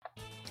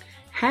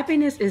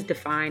Happiness is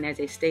defined as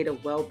a state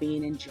of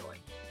well-being and joy.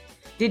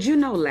 Did you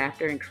know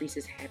laughter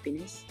increases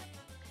happiness?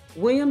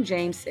 William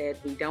James said,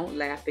 "We don't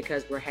laugh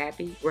because we're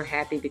happy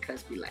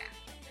because we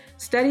laugh."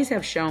 Studies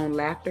have shown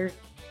laughter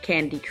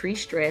can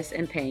decrease stress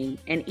and pain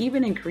and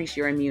even increase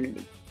your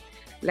immunity.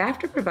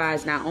 Laughter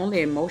provides not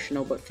only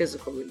emotional but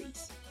physical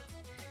release.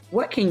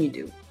 What can you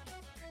do?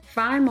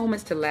 Find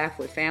moments to laugh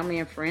with family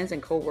and friends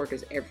and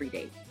coworkers every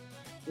day.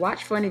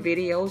 Watch funny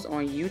videos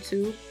on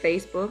YouTube,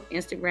 Facebook,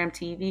 Instagram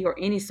TV, or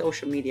any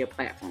social media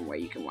platform where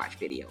you can watch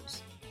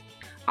videos.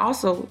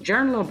 Also,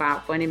 journal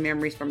about funny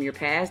memories from your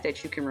past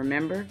that you can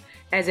remember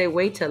as a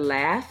way to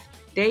laugh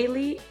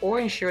daily or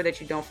ensure that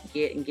you don't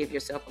forget and give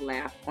yourself a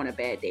laugh on a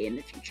bad day in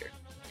the future.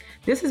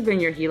 This has been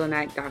your Healing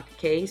Act Dr.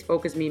 K's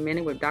Focus Me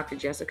Minute with Dr.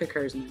 Jessica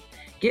Kurzman.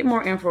 Get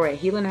more info at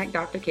Healing Act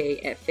Dr. K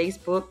at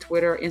Facebook,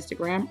 Twitter,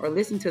 Instagram, or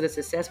listen to the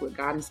Success with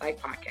God in Sight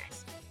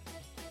podcast.